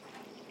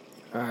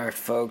Alright,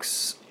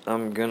 folks,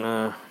 I'm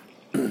gonna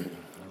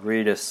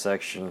read a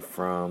section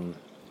from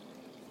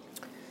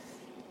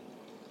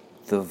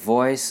The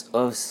Voice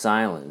of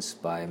Silence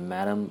by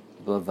Madame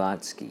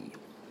Blavatsky.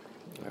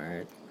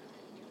 Alright.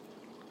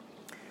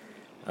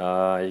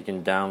 You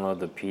can download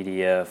the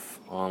PDF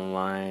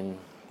online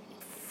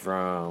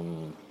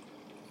from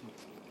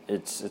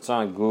it's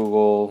on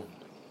Google.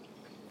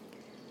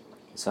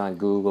 It's on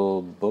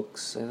Google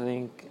Books, I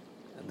think.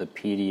 The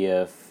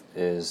PDF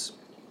is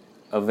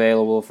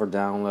available for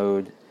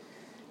download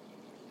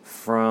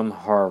from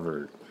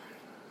Harvard.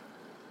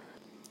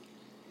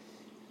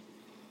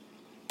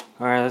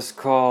 Alright, that's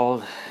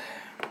called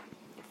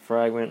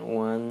Fragment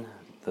 1,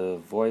 The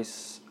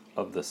Voice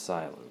of the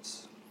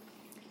Silence.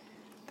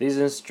 These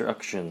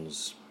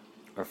instructions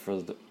are for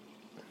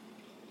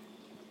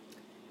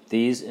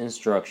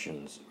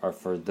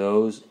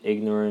those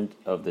ignorant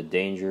of the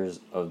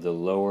dangers of the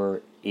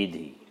lower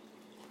Idhi.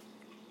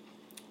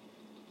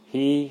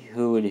 He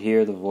who would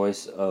hear the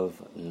voice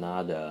of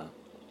Nada,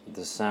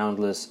 the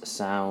soundless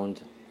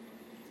sound,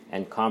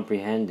 and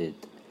comprehend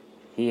it,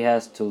 he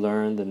has to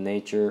learn the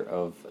nature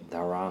of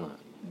dharana.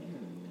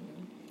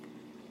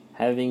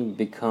 Having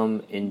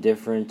become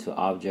indifferent to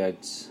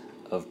objects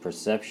of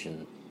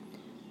perception,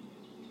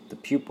 the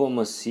pupil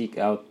must seek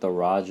out the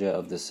Raja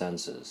of the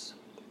senses,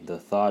 the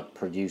thought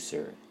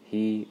producer,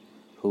 he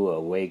who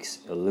awakes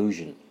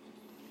illusion.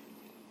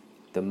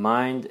 The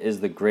mind is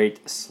the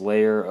great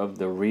slayer of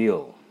the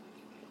real.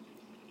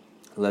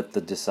 Let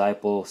the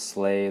disciple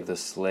slay the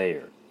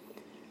slayer.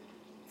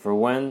 For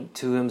when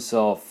to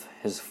himself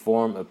his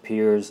form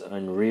appears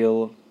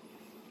unreal,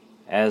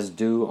 as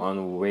do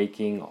on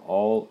waking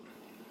all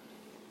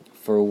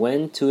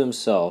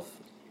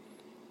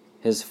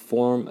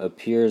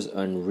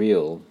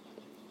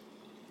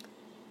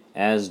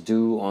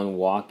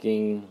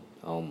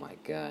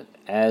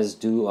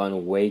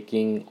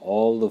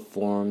the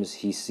forms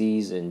he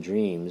sees in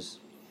dreams,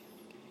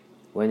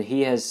 when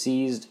he has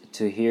ceased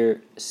to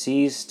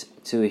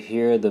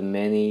hear the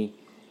many,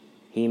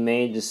 he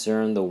may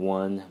discern the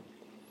one,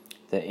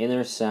 the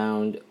inner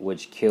sound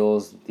which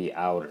kills the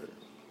outer.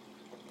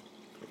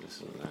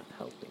 This is not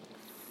helping.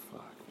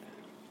 Fuck,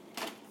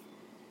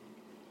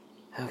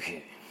 man.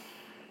 Okay.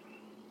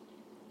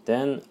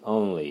 Then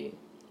only,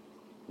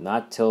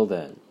 not till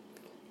then,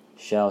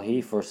 shall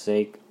he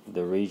forsake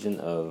the region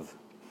of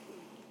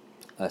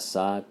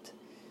Asat,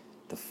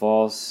 the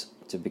false,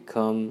 to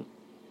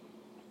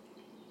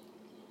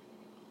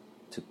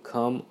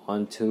come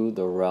unto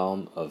the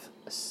realm of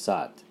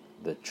Sat,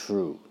 the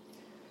true.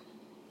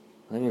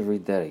 Let me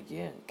read that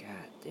again.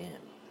 God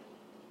damn.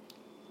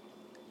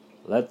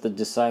 Let the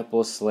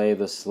disciple slay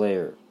the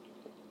slayer.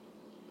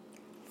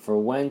 For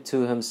when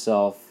to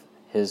himself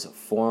his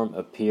form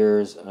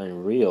appears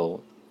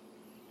unreal,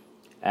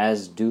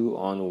 as do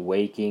on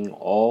waking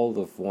all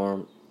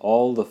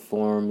the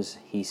forms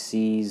he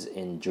sees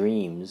in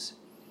dreams,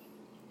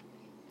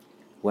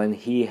 when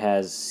he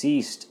has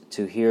ceased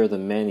to hear the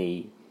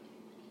many,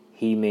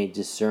 he may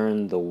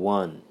discern the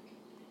one,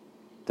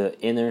 the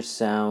inner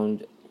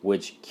sound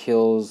which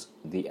kills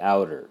the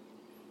outer.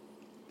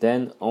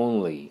 Then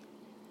only,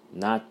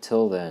 not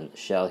till then,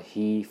 shall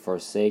he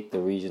forsake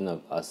the region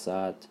of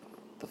Asat,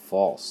 the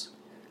false,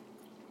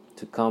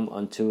 to come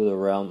unto the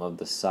realm of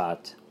the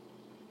Sat,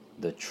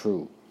 the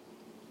true.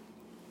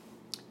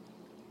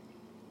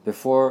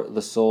 Before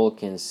the soul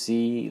can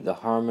see, the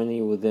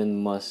harmony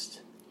within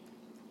must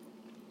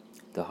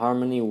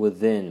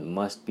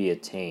be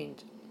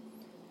attained,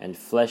 and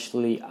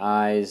fleshly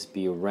eyes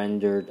be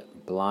rendered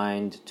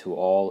blind to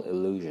all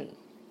illusion.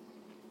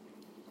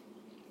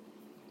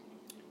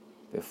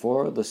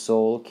 Before the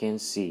soul can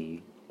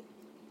see,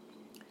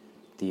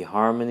 the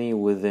harmony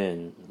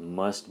within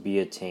must be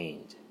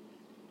attained,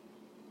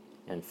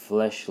 and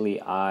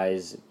fleshly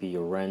eyes be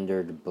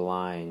rendered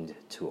blind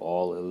to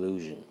all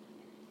illusion.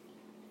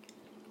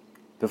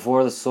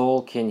 Before the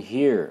soul can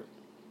hear,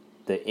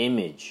 the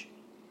image,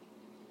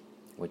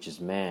 which is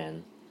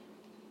man,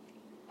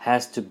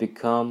 has to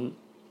become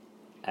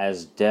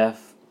as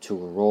deaf to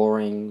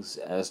roarings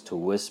as to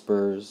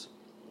whispers,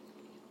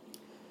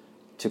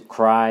 to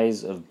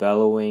cries of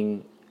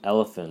bellowing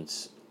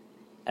elephants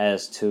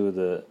as to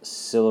the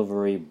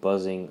silvery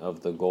buzzing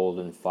of the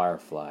golden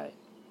firefly.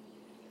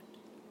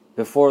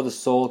 Before the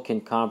soul can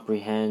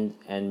comprehend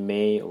and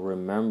may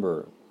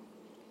remember,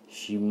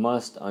 she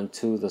must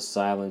unto the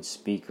silent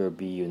speaker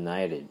be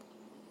united,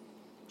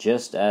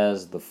 just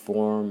as the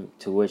form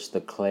to which the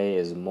clay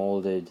is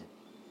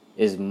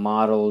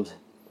modeled,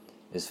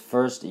 is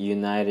first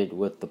united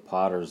with the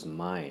potter's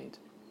mind.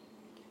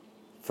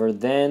 For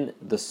then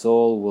the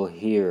soul will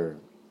hear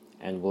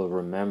and will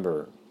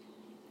remember,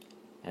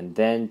 and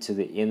then to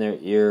the inner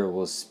ear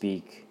will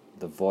speak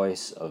the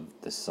voice of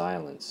the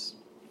silence,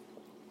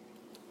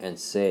 and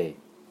say,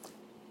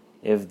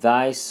 if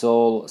thy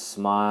soul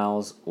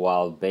smiles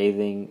while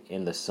bathing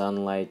in the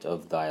sunlight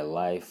of thy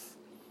life,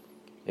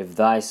 if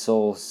thy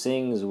soul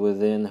sings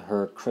within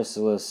her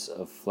chrysalis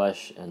of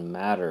flesh and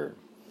matter,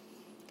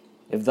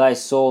 if thy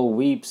soul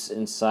weeps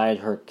inside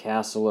her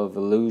castle of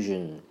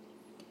illusion,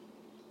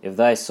 If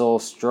thy soul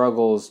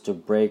struggles to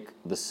break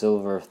the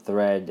silver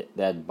thread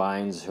that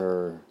binds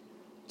her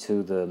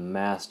to the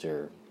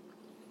Master,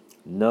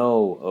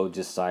 know, O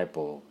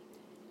disciple,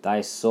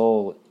 thy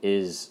soul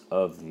is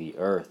of the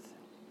earth.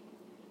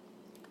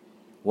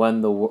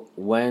 When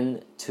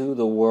to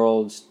the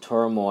world's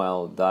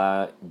turmoil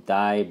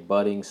thy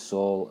budding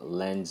soul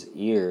lends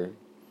ear,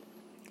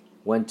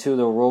 when to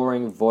the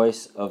roaring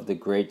voice of the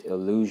great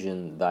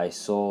illusion thy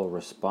soul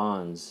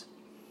responds,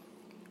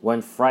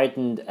 when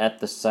frightened at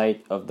the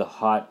sight of the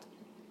hot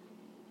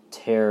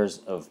tears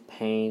of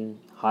pain,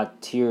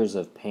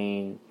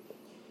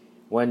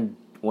 when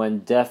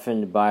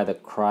deafened by the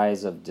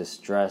cries of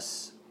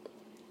distress,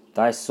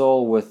 thy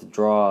soul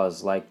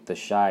withdraws like the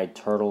shy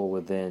turtle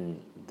within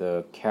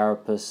the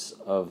carapace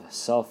of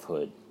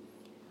selfhood.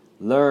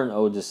 Learn,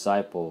 O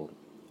disciple,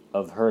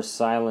 of her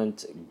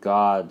silent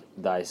God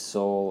thy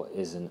soul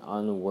is an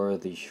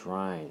unworthy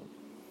shrine.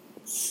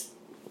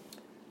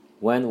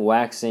 When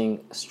waxing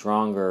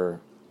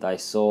stronger, thy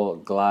soul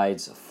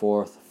glides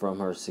forth from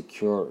her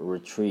secure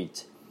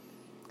retreat,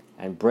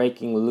 and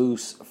breaking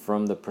loose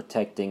from the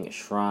protecting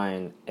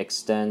shrine,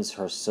 extends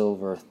her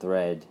silver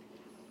thread,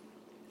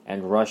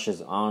 and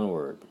rushes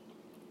onward.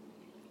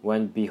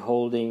 When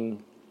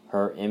beholding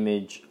her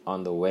image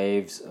on the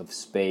waves of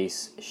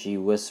space, she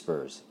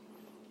whispers,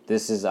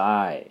 "This is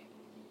I."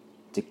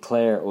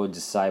 Declare, O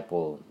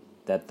disciple,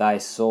 that thy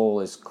soul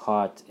is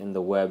caught in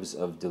the webs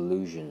of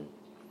delusion.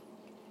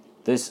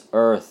 This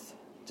earth,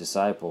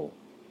 disciple,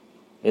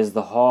 is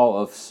the hall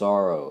of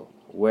sorrow,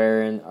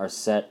 wherein are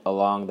set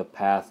along the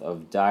path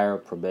of dire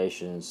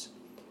probations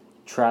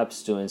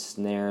traps to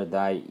ensnare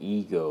thy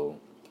ego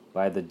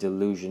by the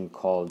delusion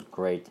called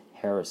great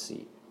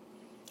heresy.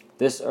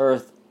 This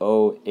earth,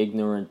 O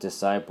ignorant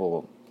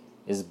disciple,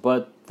 is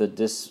but the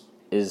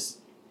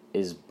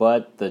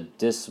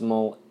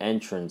dismal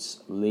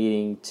entrance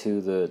leading to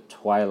the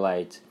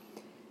twilight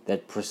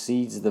that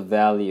precedes the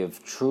valley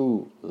of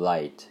true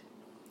light,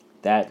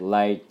 that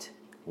light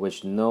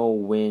which no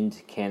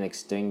wind can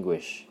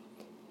extinguish,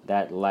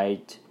 that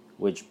light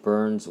which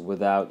burns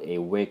without a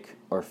wick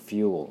or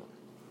fuel.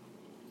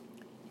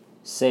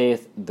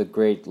 Saith the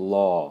great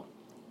law,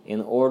 in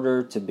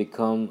order to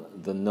become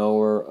the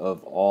knower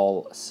of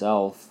all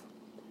self,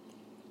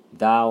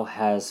 thou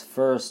hast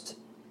first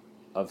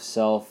of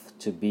self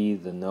to be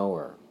the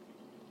knower.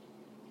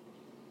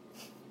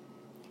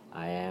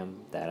 I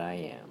am that I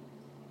am.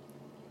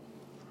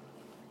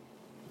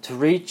 To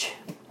reach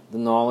the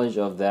knowledge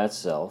of that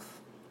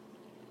self,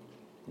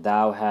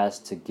 thou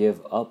hast to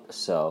give up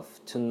self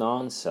to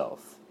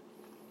non-self,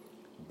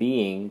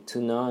 being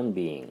to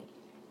non-being,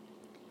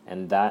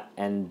 and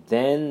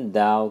then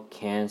thou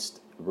canst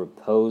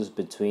repose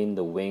between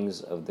the wings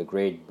of the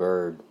great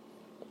bird.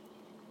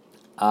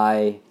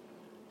 Aye,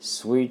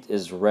 sweet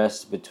is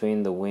rest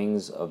between the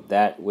wings of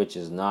that which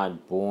is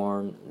not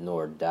born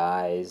nor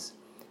dies,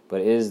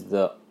 but is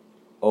the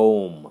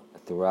Om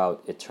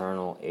throughout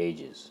eternal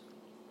ages.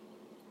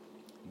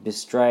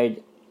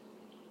 Bestride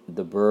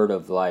the bird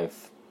of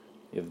life,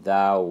 if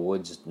thou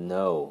wouldst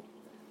know.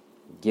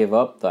 Give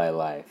up thy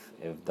life,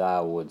 if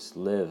thou wouldst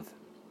live.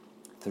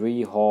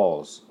 3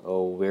 halls,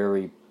 O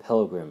weary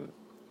pilgrim,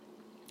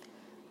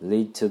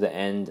 lead to the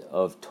end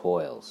of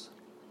toils.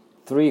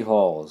 3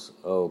 halls,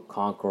 O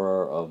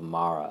conqueror of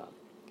Mara,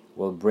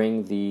 will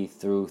bring thee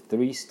through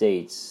 3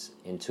 states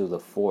into the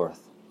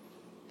 4th,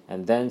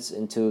 and thence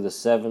into the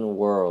 7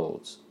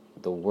 worlds,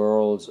 the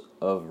worlds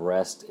of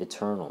rest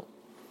eternal.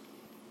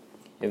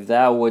 If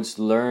thou wouldst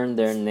learn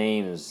their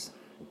names,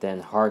 then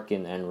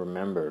hearken and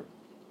remember.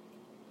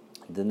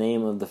 The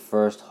name of the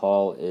first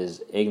hall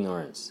is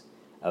ignorance,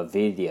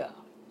 avidya.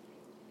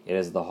 It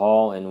is the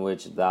hall in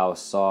which thou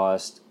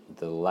sawest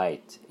the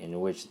light, in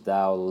which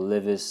thou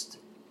livest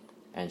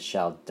and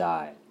shalt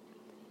die.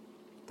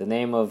 The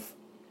name of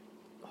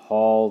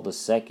hall the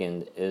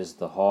second is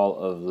the hall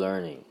of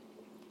learning.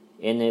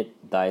 In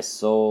it thy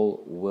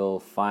soul will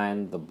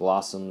find the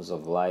blossoms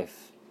of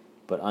life,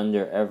 but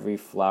under every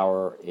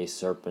flower a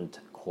serpent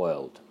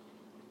coiled.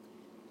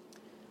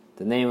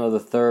 The name of the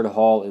third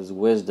hall is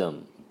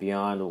wisdom,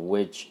 beyond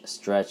which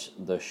stretch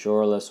the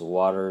shoreless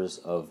waters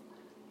of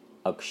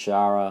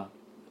Akshara,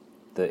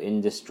 the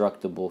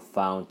indestructible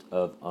fount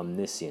of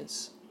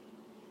omniscience.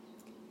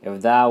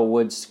 If thou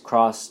wouldst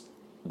cross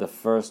the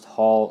first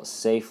hall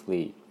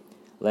safely,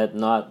 let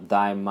not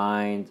thy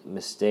mind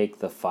mistake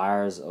the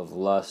fires of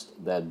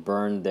lust that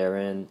burn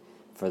therein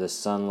for the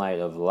sunlight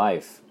of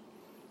life.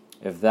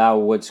 If thou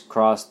wouldst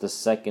cross the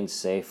second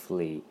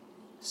safely,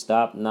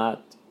 stop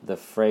not the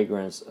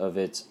fragrance of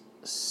its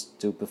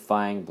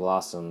stupefying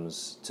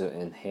blossoms to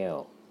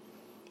inhale.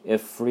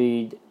 If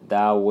freed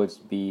thou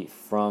wouldst be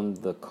from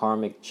the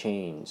karmic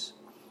chains,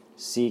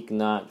 seek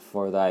not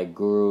for thy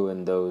guru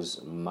in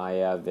those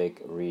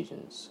Mayavic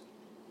regions.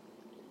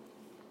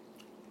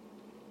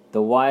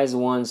 The wise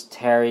ones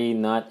tarry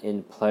not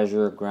in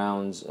pleasure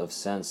grounds of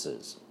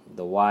senses.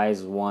 The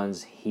wise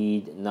ones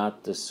heed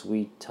not the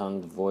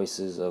sweet-tongued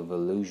voices of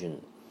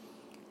illusion.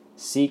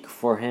 Seek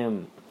for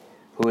him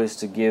who is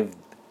to give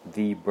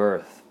thee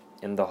birth,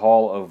 in the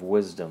hall of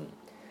wisdom,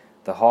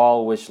 the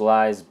hall which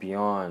lies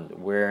beyond,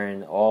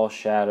 wherein all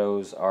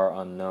shadows are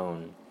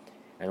unknown,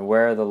 and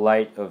where the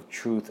light of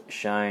truth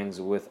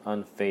shines with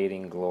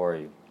unfading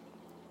glory.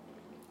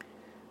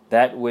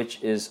 That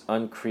which is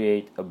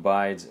uncreate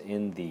abides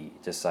in thee,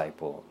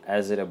 disciple,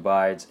 as it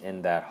abides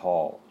in that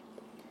hall.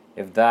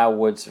 If thou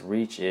wouldst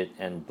reach it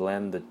and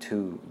blend the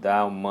two,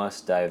 thou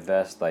must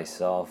divest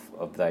thyself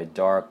of thy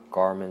dark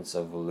garments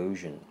of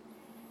illusion.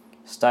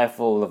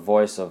 Stifle the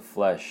voice of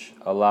flesh,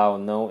 allow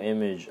no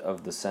image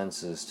of the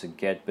senses to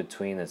get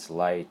between its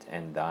light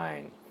and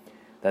thine,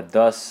 that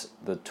thus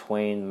the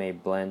twain may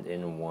blend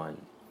in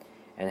one.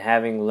 And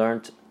having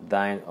learnt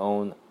thine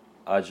own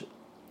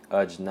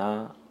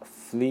ajna,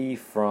 flee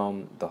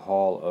from the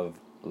hall of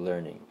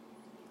learning.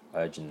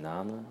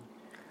 Ajnana?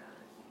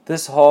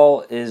 This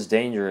hall is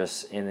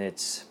dangerous in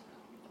its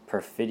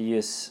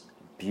perfidious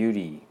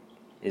beauty,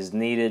 is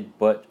needed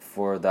but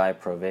for thy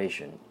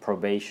probation.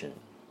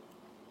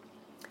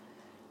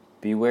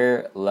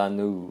 Beware,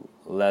 Lanu,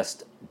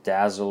 lest,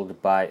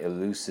 dazzled by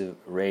elusive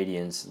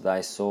radiance, thy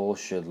soul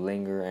should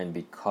linger and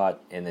be caught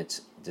in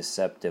its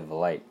deceptive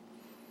light.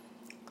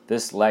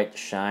 This light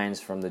shines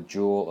from the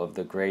jewel of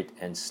the great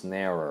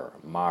ensnarer,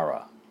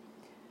 Mara.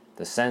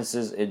 The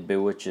senses it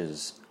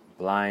bewitches,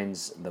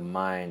 blinds the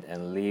mind,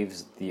 and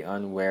leaves the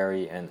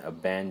unwary and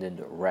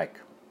abandoned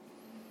wreck.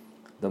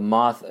 The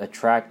moth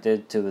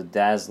attracted to the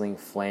dazzling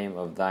flame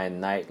of thy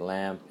night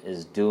lamp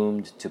is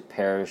doomed to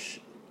perish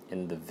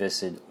in the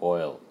viscid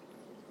oil.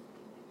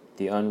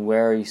 The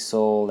unwary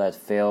soul that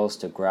fails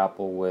to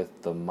grapple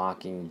with the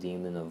mocking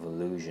demon of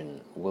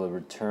illusion will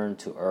return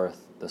to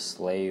earth the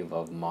slave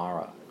of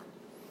Mara.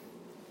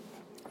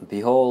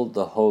 Behold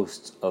the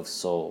hosts of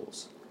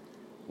souls.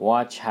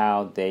 Watch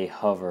how they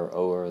hover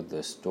over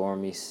the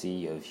stormy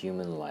sea of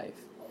human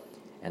life,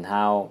 and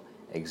how,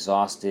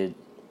 exhausted,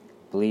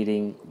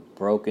 bleeding,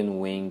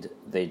 broken-winged,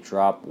 they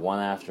drop one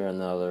after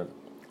another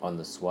on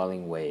the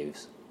swelling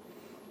waves.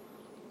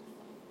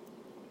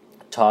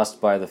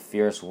 Tossed by the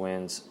fierce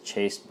winds,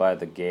 chased by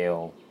the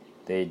gale,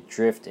 they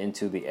drift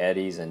into the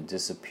eddies and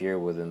disappear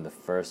within the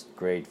first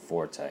great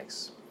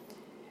vortex.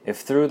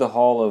 If through the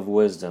hall of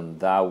wisdom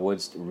thou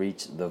wouldst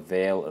reach the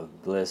vale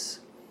of bliss,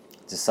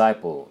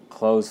 disciple,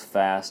 close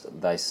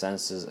fast thy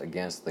senses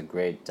against the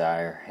great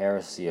dire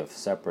heresy of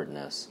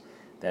separateness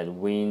that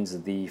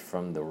weans thee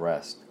from the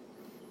rest.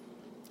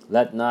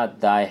 Let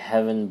not thy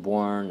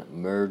heaven-born,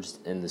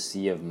 merged in the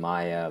sea of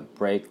Maya,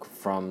 break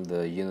from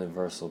the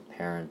universal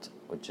parent,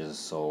 which is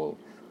soul,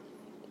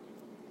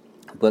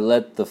 but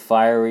let the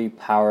fiery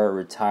power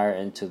retire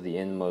into the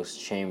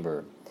inmost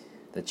chamber,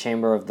 the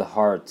chamber of the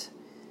heart,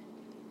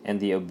 and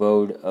the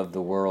abode of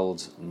the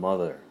world's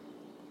mother.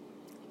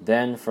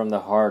 Then from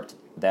the heart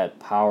that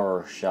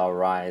power shall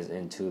rise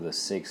into the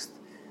sixth,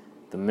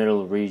 the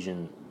middle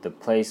region, the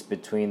place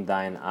between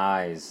thine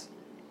eyes,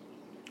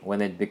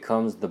 when it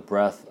becomes the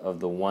breath of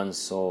the one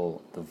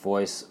soul, the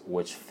voice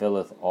which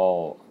filleth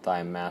all,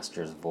 thy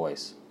master's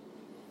voice.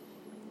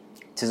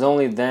 'Tis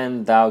only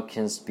then thou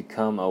canst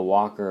become a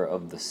walker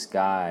of the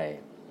sky,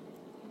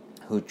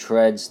 who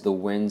treads the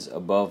winds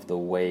above the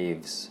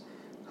waves,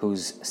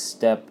 whose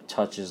step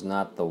touches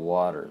not the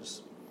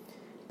waters.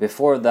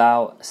 Before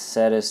thou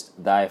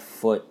settest thy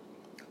foot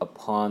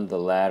upon the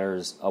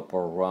ladder's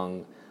upper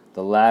rung,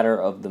 the ladder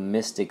of the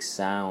mystic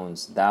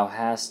sounds, thou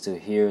hast to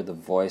hear the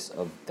voice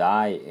of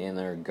thy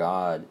inner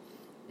God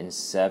in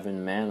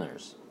 7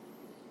 manners.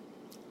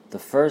 The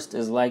first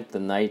is like the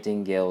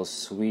nightingale's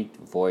sweet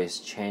voice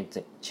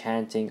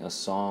chanting a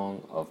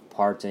song of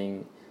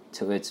parting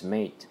to its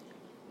mate.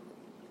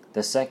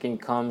 The second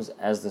comes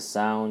as the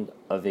sound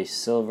of a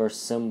silver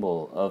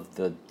cymbal of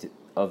the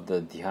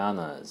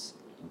dhyanis,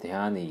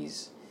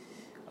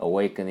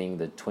 awakening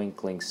the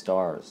twinkling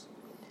stars.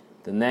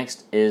 The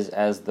next is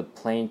as the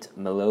plaint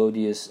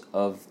melodious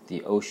of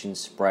the ocean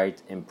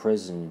sprite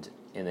imprisoned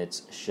in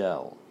its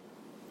shell.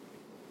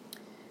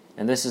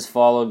 And this is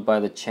followed by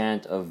the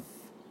chant of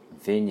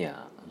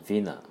Vina.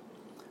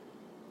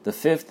 The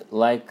fifth,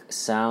 like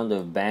sound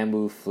of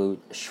bamboo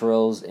flute,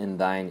 shrills in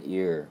thine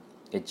ear.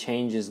 It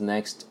changes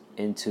next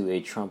into a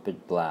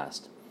trumpet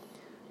blast.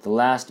 The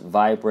last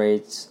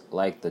vibrates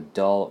like the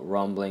dull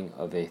rumbling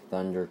of a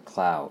thunder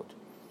cloud.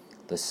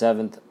 The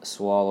seventh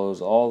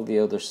swallows all the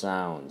other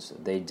sounds.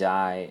 They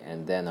die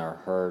and then are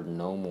heard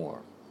no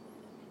more.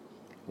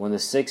 When the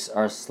 6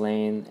 are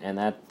slain and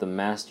at the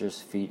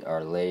master's feet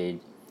are laid,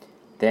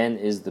 then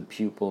is the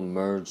pupil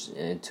merged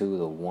into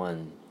the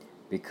one,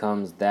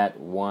 becomes that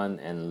one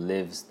and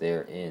lives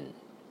therein.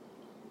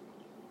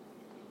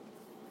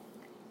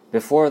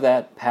 Before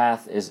that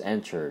path is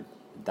entered,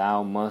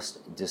 thou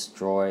must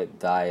destroy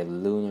thy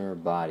lunar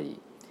body,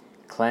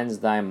 cleanse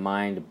thy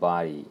mind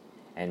body,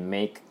 and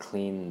make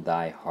clean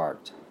thy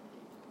heart.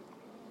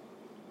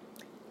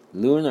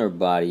 Lunar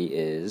body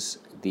is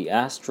the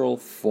astral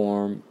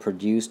form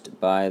produced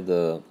by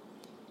the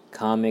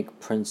kamic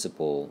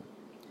principle,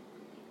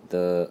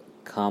 the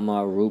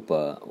kama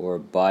rupa, or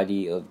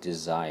body of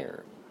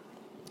desire.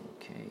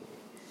 Okay.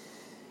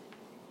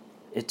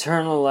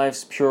 Eternal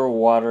life's pure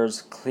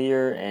waters,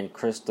 clear and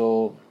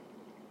crystal,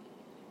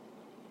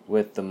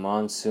 with the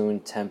monsoon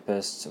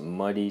tempest's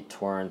muddy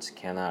torrents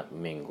cannot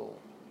mingle.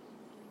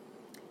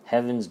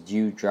 Heaven's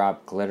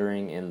dewdrop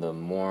glittering in the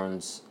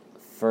morn's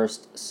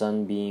first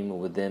sunbeam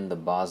within the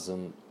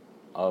bosom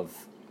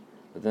of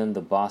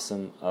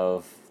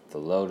the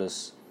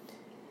lotus,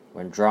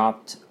 when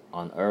dropped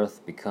on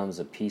earth becomes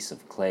a piece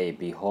of clay.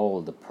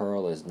 Behold, the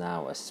pearl is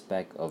now a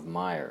speck of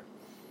mire.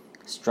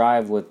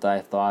 Strive with thy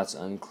thoughts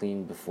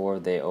unclean before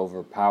they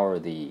overpower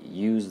thee.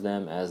 Use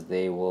them as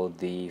they will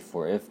thee,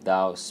 for if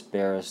thou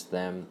sparest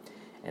them,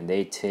 and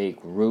they take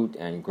root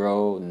and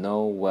grow,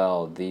 know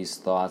well these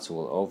thoughts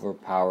will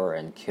overpower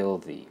and kill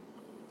thee.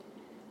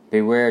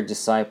 Beware,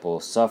 disciple,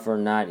 suffer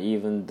not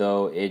even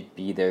though it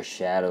be their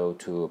shadow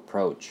to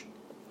approach.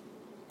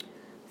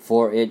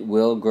 For it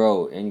will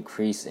grow,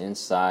 increase in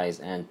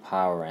size and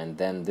power, and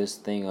then this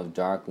thing of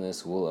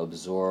darkness will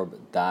absorb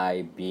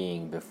thy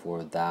being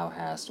before thou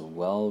hast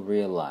well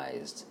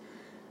realized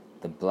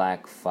the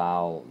black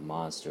foul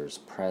monster's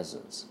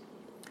presence.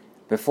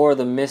 Before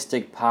the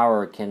mystic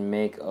power can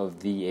make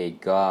of thee a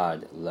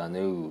god,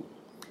 Lanu,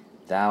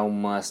 thou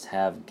must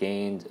have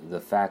gained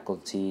the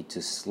faculty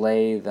to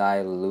slay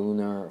thy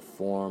lunar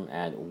form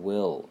at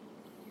will.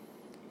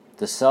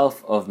 The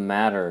self of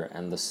matter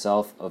and the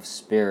self of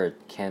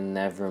spirit can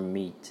never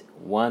meet.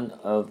 One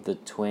of the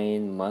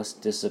twain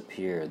must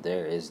disappear.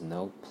 There is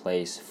no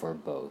place for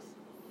both.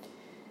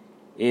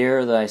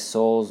 Ere thy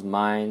soul's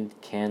mind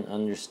can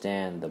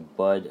understand, the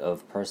bud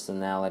of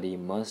personality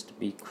must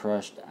be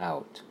crushed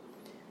out,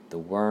 the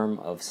worm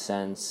of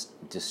sense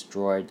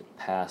destroyed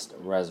past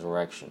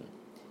resurrection.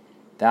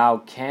 Thou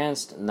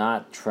canst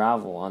not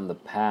travel on the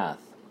path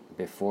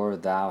before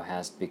thou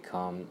hast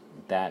become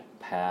that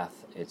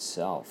path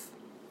itself.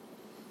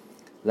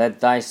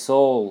 Let thy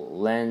soul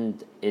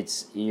lend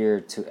its ear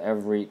to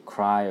every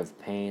cry of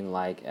pain,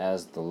 like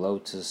as the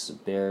lotus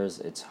bears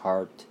its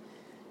heart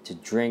to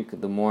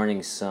drink the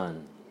morning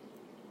sun.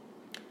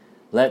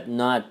 Let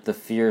not the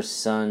fierce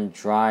sun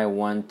dry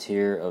one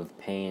tear of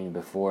pain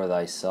before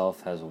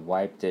thyself has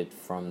wiped it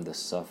from the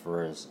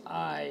sufferer's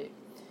eye.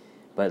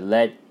 But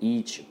let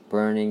each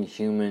burning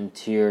human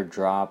tear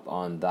drop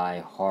on thy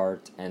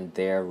heart and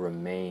there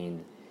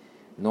remain,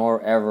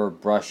 nor ever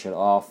brush it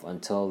off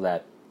until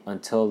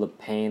the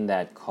pain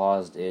that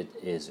caused it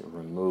is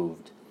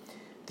removed.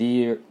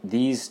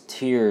 These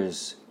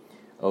tears,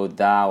 O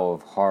thou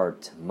of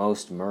heart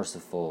most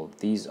merciful,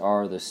 these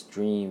are the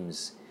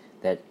streams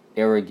that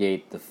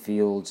irrigate the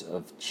fields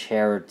of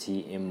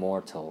charity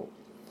immortal.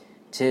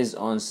 'Tis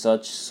on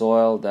such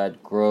soil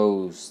that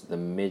grows the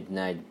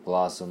midnight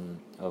blossom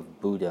of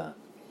Buddha,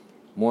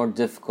 more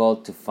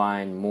difficult to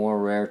find, more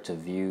rare to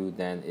view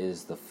than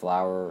is the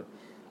flower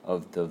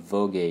of the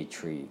Voge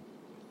tree.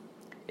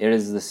 It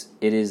is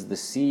the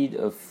seed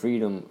of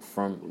freedom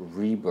from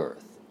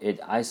rebirth. It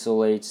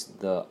isolates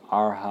the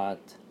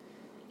arhat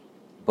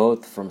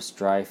both from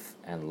strife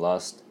and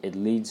lust. It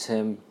leads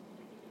him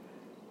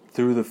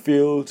through the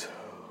fields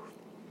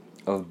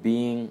of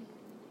being.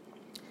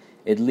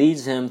 It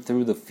leads him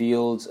through the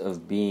fields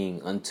of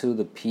being unto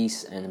the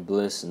peace and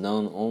bliss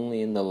known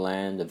only in the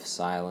land of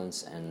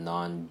silence and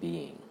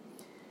non-being.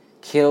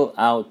 Kill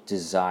out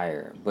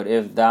desire, but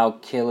if thou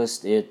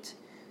killest it,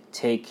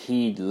 take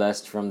heed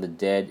lest from the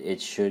dead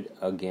it should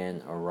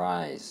again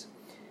arise.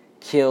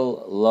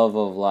 Kill love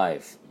of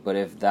life, but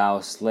if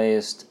thou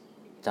slayest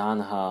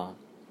tanha,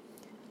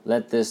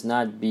 let this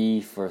not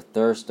be for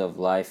thirst of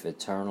life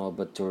eternal,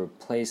 but to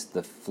replace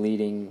the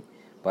fleeting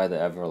by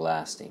the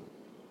everlasting.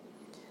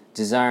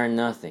 Desire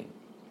nothing,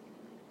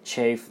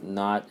 chafe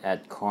not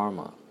at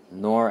karma,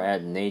 nor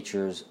at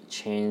nature's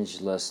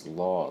changeless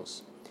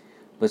laws,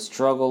 but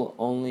struggle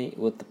only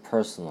with the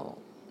personal,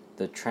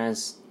 the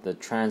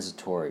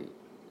transitory,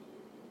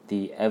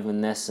 the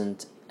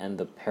evanescent, and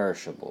the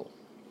perishable.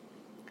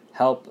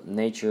 Help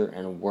nature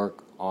and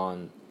work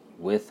on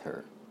with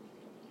her.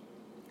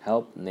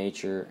 Help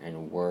nature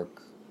and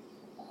work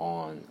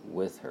on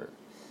with her.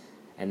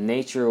 And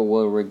nature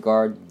will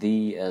regard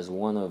thee as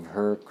one of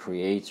her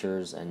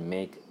creators and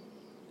make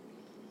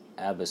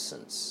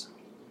obeisance.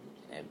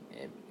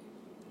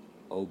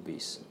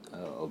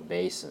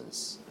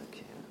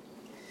 Okay.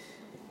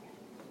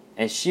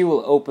 And she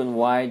will open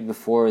wide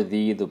before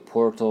thee the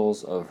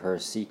portals of her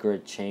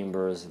secret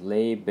chambers,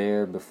 lay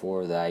bare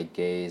before thy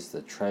gaze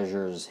the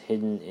treasures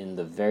hidden in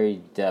the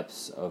very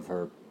depths of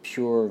her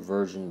pure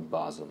virgin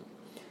bosom.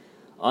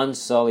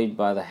 Unsullied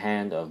by the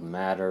hand of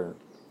matter,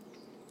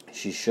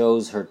 she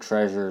shows her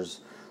treasures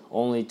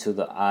only to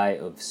the eye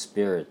of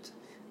spirit,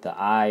 the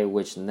eye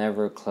which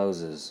never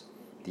closes,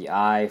 the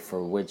eye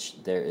for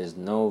which there is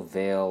no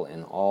veil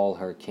in all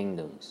her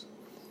kingdoms.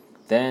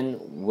 Then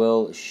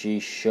will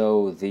she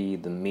show thee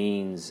the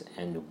means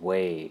and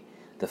way,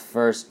 the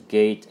first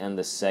gate and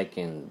the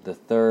second, the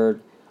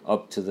third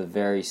up to the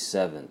very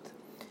seventh,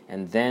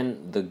 and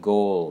then the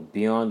goal,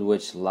 beyond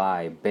which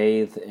lie,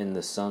 bathed in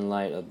the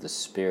sunlight of the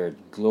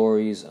Spirit,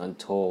 glories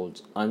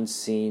untold,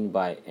 unseen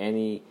by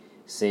any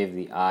save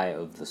the eye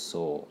of the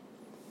soul.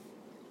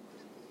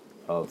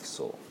 of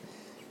soul.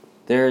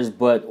 There is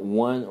but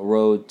one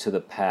road to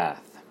the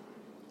path.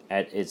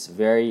 At its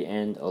very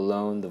end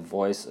alone the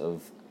voice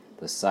of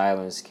the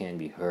silence can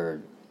be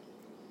heard.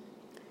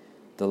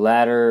 The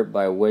ladder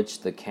by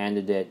which the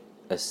candidate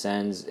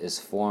ascends is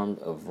formed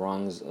of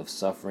rungs of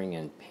suffering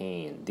and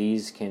pain.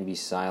 These can be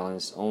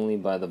silenced only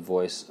by the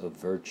voice of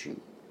virtue.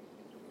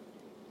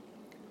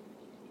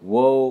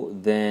 Woe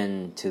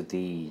then to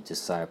thee,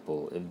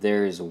 disciple, if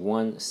there is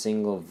one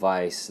single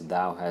vice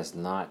thou hast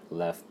not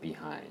left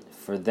behind,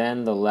 for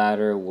then the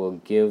ladder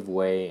will give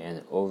way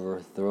and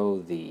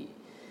overthrow thee.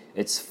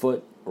 Its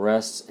foot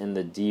rests in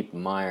the deep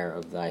mire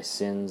of thy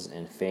sins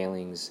and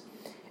failings,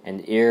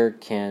 and ere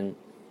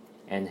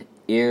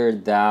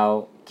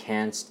thou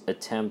canst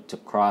attempt to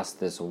cross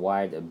this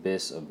wide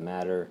abyss of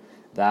matter,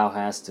 thou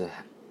hast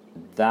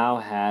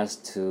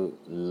to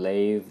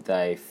lave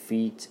thy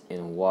feet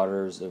in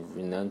waters of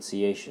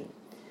renunciation.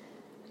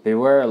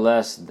 Beware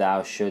lest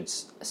thou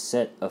shouldst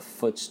set a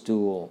foot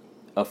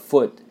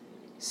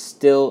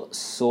still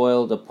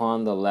soiled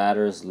upon the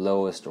ladder's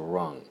lowest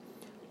rung.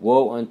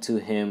 Woe unto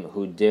him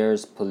who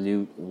dares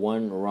pollute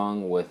one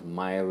rung with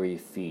miry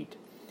feet.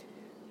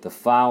 The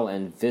foul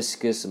and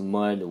viscous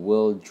mud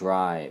will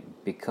dry,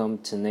 become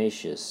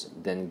tenacious,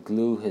 then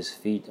glue his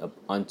feet up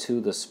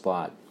unto the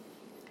spot,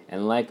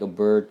 and like a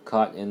bird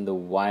caught in the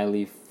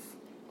wily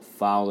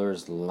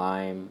fowler's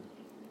lime,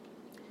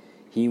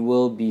 he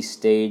will be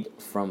stayed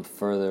from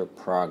further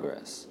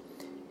progress.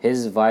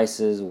 His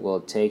vices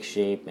will take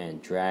shape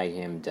and drag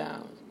him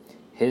down.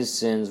 His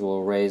sins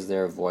will raise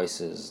their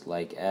voices,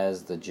 like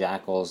as the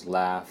jackals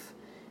laugh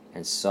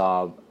and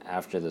sob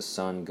after the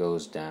sun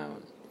goes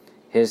down.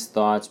 His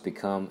thoughts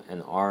become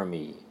an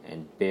army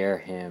and bear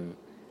him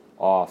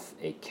off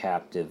a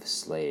captive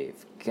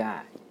slave.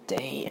 God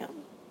damn.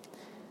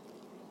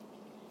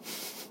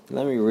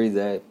 Let me read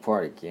that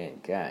part again.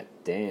 God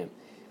damn.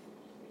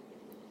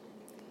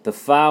 The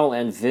foul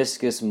and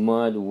viscous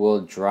mud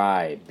will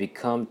dry,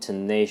 become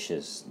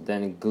tenacious,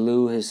 then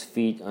glue his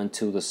feet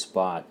unto the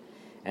spot,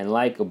 and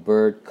like a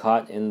bird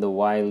caught in the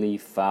wily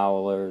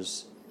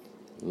fowler's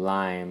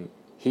lime,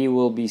 he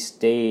will be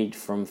stayed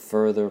from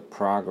further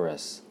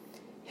progress.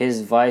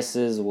 His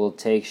vices will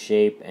take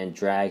shape and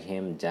drag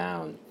him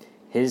down.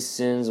 His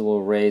sins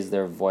will raise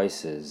their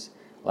voices,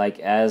 like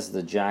as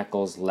the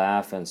jackals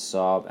laugh and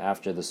sob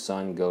after the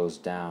sun goes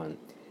down.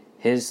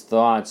 His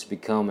thoughts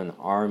become an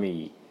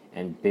army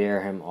and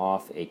bear him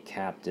off a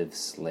captive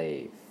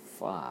slave.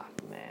 Fuck,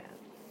 man.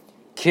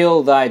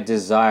 Kill thy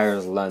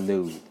desires,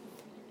 Lanu.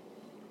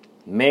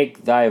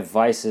 Make thy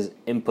vices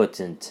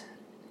impotent,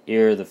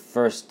 ere the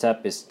first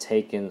step is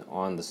taken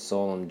on the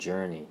solemn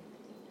journey.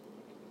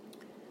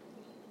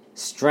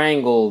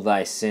 Strangle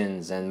thy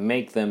sins and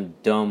make them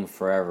dumb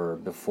forever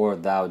before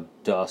thou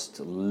dost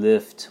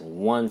lift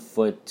one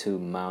foot to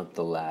mount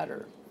the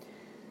ladder.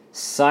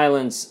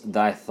 Silence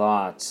thy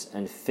thoughts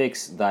and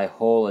fix thy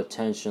whole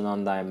attention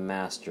on thy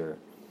Master,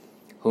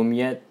 whom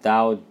yet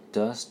thou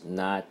dost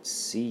not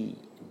see,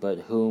 but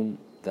whom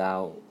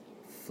thou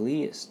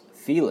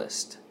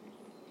feelest.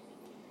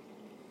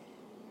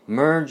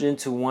 Merge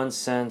into one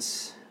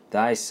sense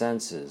thy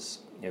senses,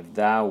 if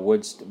thou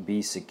wouldst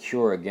be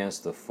secure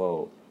against the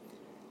foe.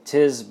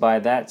 'Tis by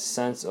that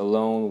sense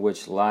alone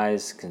which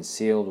lies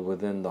concealed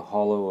within the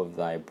hollow of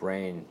thy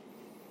brain,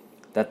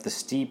 that the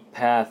steep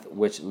path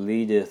which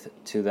leadeth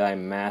to thy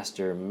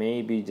Master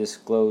may be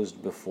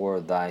disclosed before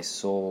thy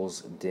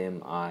soul's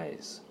dim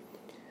eyes.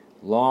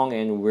 Long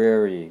and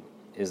weary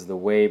is the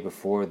way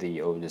before thee,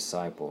 O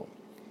disciple.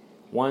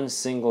 One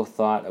single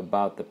thought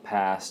about the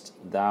past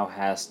thou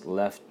hast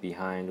left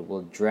behind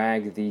will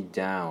drag thee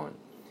down,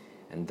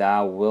 and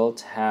thou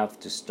wilt have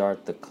to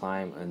start the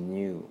climb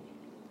anew.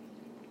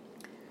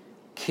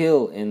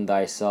 Kill in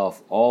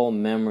thyself all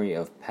memory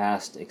of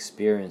past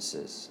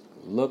experiences.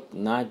 Look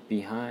not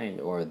behind,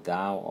 or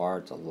thou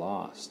art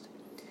lost.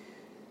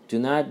 Do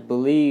not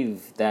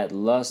believe that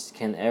lust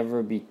can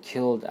ever be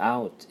killed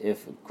out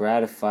if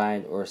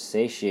gratified or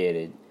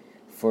satiated,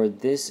 for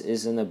this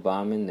is an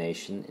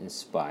abomination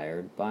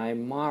inspired by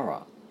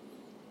Mara.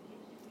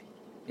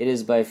 It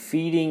is by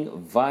feeding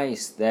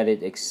vice that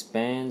it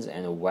expands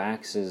and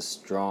waxes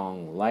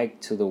strong,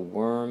 like to the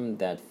worm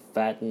that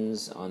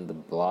fattens on the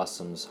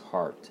blossom's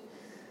heart.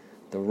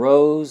 The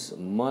rose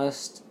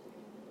must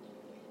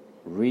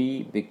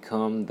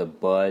become the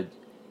bud,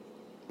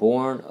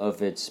 born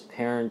of its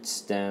parent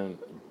stem,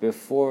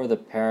 before the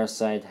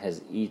parasite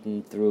has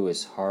eaten through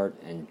its heart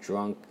and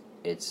drunk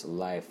its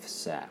life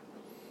sap.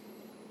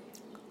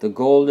 The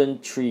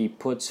golden tree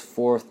puts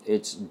forth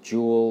its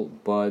jewel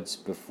buds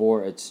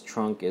before its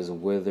trunk is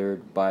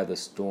withered by the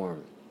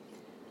storm.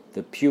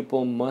 The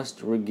pupil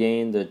must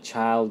regain the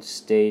child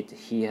state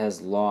he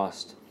has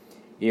lost,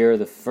 ere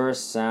the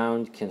first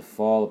sound can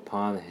fall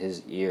upon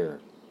his ear.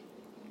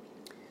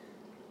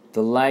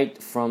 The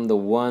light from the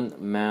one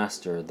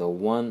Master, the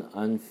one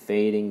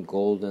unfading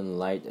golden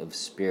light of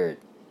spirit,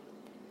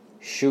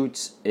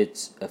 shoots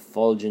its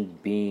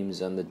effulgent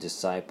beams on the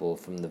disciple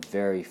from the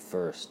very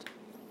first.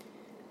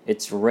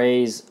 Its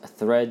rays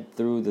thread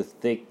through the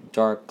thick,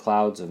 dark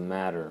clouds of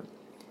matter.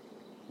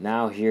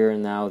 Now here,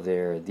 now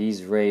there,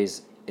 these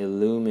rays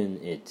illumine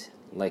it,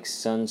 like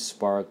sun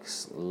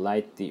sparks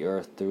light the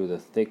earth through the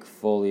thick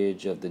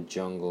foliage of the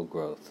jungle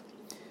growth.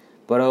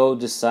 But, O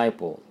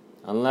disciple,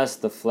 unless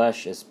the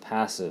flesh is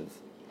passive,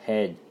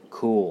 head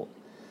cool,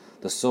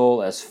 the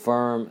soul as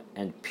firm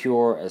and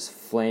pure as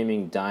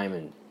flaming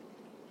diamond,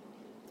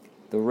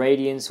 the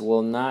radiance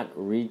will not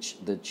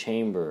reach the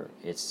chamber,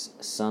 its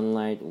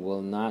sunlight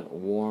will not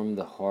warm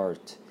the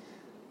heart,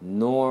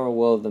 nor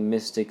will the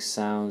mystic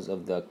sounds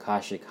of the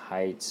Akashic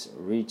heights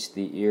reach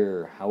the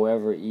ear,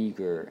 however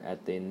eager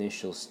at the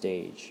initial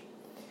stage.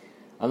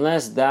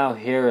 Unless thou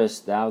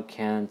hearest, thou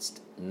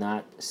canst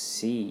not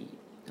see.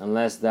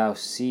 Unless thou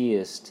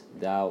seest,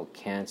 thou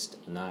canst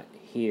not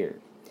hear.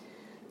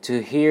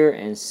 To hear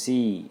and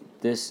see,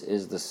 this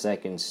is the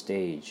second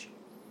stage.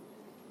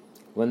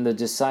 When the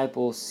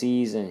disciple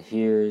sees and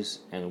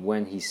hears, and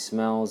when he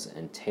smells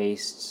and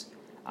tastes,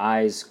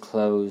 eyes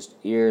closed,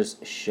 ears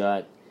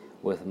shut,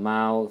 with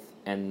mouth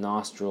and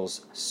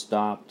nostrils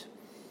stopped,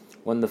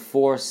 when the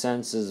four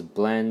senses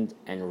blend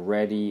and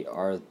ready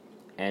are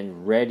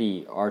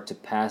to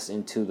pass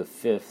into the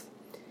fifth,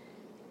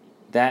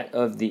 that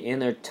of the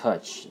inner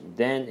touch,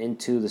 then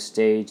into the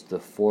stage the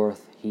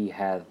fourth he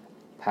hath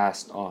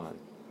passed on.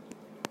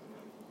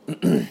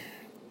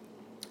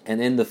 And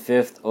in the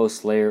fifth, O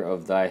slayer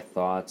of thy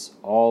thoughts,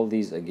 all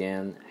these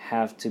again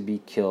have to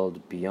be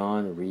killed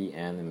beyond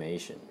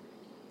reanimation.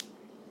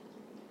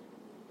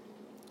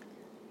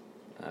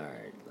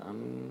 Alright,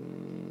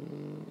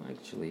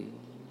 actually,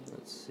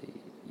 let's see.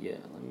 Yeah,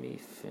 let me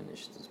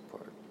finish this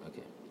part.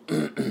 Okay.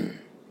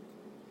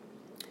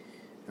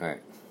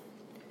 Alright.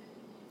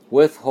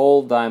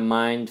 Withhold thy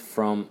mind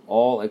from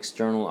all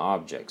external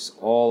objects,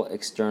 all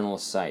external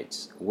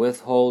sights.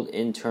 Withhold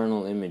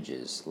internal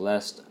images,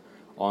 lest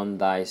on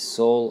thy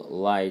soul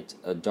light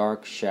a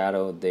dark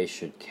shadow they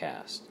should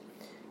cast.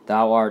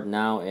 Thou art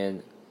now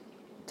in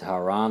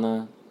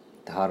Dharana,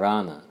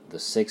 the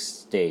sixth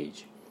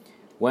stage.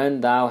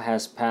 When thou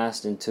hast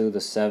passed into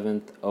the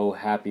seventh, O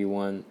happy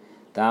one,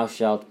 thou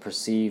shalt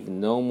perceive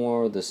no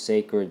more the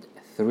sacred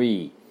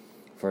three,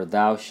 for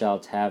thou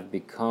shalt have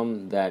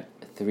become that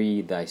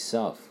three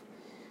thyself.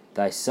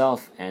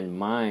 Thyself and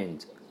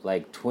mind,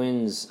 like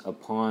twins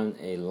upon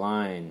a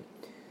line,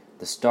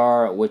 the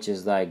star which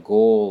is thy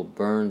goal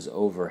burns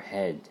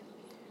overhead.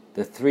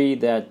 The three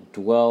that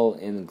dwell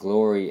in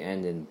glory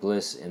and in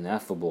bliss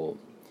ineffable,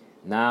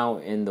 now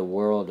in the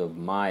world of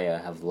Maya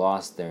have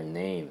lost their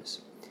names.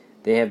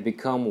 They have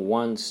become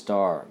one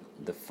star,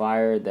 the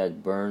fire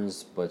that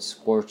burns but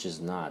scorches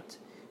not,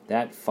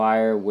 that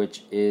fire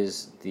which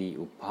is the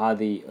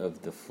upadhi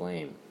of the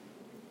flame.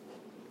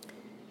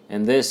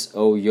 And this,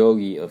 O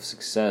yogi of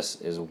success,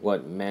 is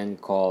what men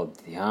call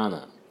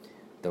dhyana,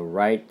 the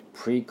right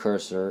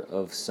precursor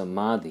of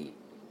samadhi.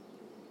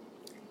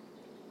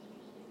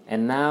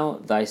 And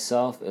now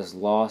thyself is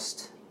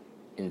lost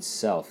in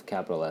self,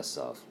 capital S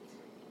self,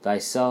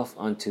 thyself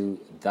unto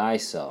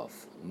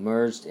thyself,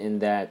 merged in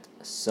that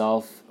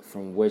self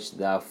from which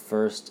thou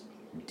first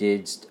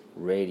didst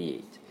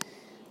radiate.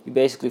 You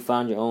basically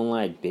found your own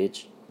light,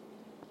 bitch.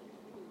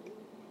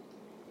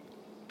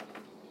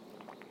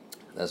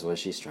 That's what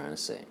she's trying to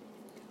say.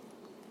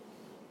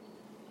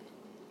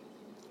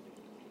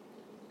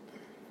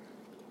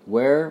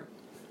 Where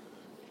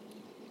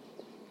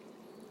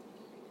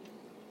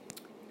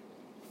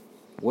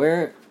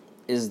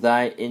is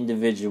thy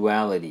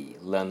individuality,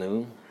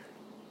 Lanu?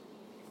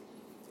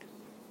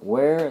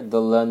 Where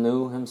the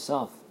Lanu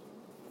himself?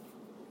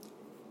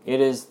 It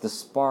is the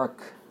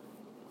spark.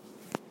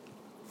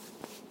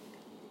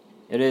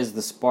 It is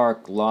the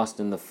spark lost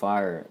in the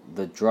fire,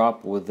 the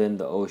drop within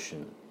the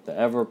ocean, the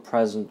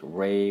ever-present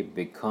ray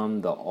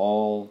become the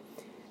all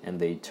and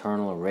the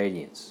eternal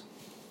radiance.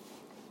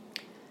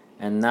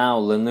 And now,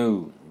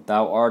 Lanu,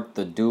 thou art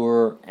the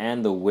doer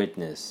and the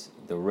witness,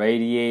 the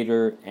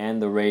radiator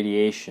and the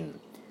radiation,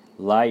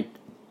 light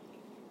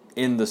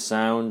in the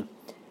sound,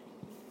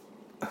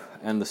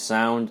 and the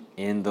sound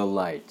in the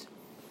light.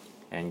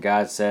 And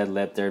God said,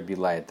 let there be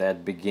light.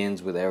 That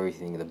begins with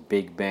everything. The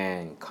Big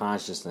Bang,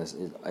 consciousness,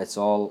 it's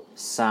all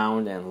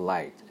sound and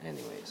light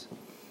anyways.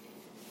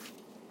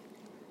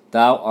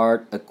 Thou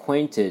art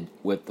acquainted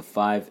with the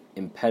five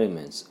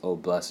impediments, O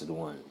Blessed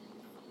One.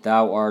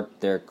 Thou art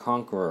their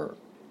conqueror,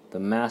 the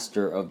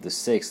master of the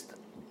sixth,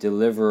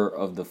 deliverer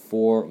of the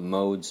four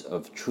modes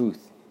of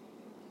truth.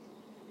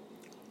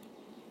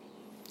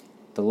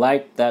 The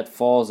light that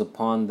falls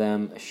upon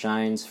them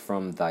shines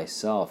from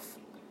thyself,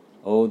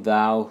 O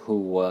thou who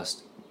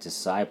wast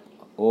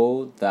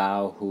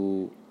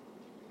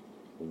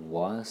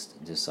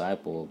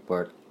disciple,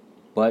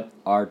 but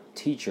art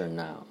teacher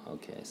now.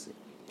 Okay, I see.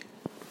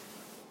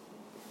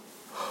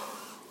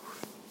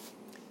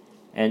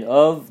 And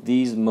of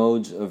these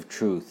modes of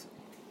truth,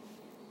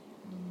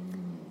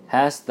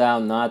 hast thou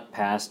not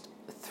passed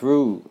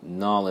through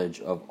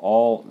knowledge of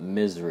all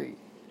misery,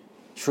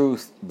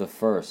 truth the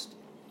first?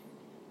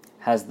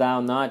 Hast thou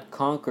not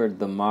conquered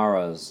the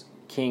Maras,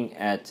 king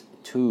at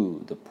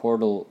two, the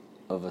portal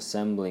of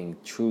assembling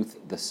truth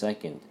the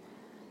second?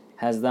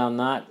 Hast thou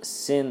not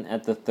sin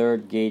at the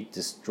third gate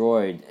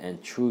destroyed,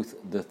 and truth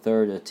the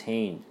third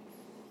attained?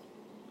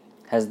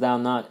 Hast thou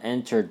not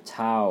entered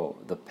Tao,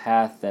 the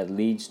path that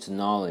leads to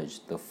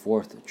knowledge, the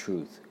fourth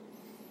truth?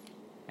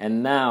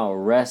 And now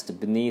rest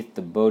beneath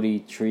the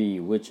Bodhi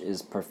tree, which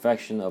is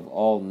perfection of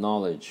all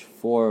knowledge,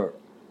 for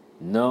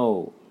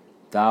know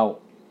thou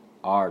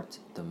art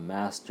the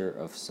master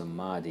of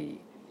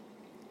Samadhi,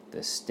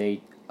 the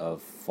state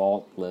of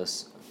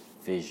faultless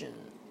vision.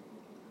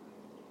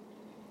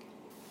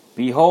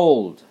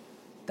 Behold,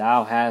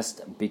 thou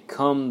hast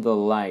become the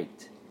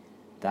light,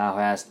 thou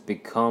hast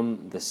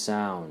become the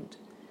sound,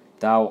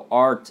 thou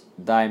art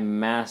thy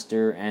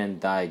master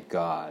and thy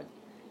God,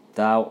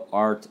 thou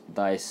art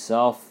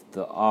thyself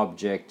the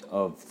object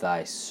of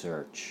thy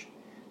search,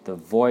 the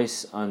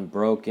voice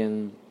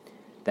unbroken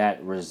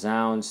that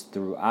resounds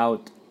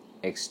throughout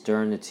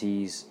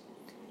externities,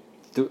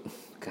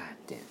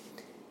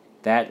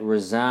 that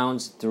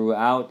resounds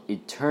throughout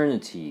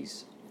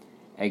eternities,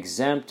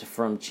 exempt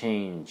from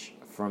change,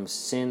 from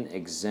sin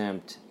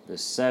exempt, the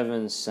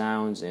seven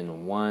sounds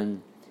in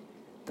one,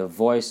 the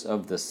voice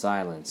of the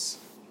silence.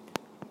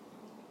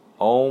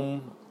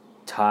 Om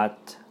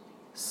Tat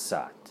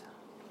Sat.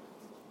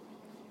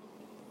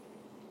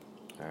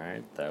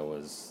 Alright, that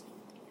was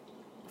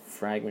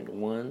fragment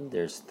 1.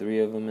 There's 3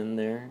 of them in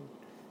there.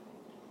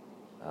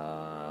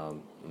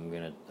 I'll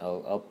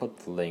put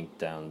the link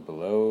down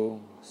below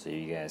so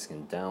you guys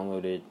can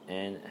download it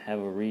and have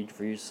a read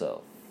for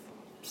yourself.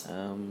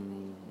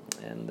 And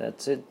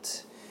that's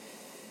it.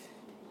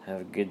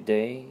 Have a good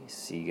day.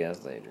 See you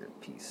guys later.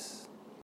 Peace.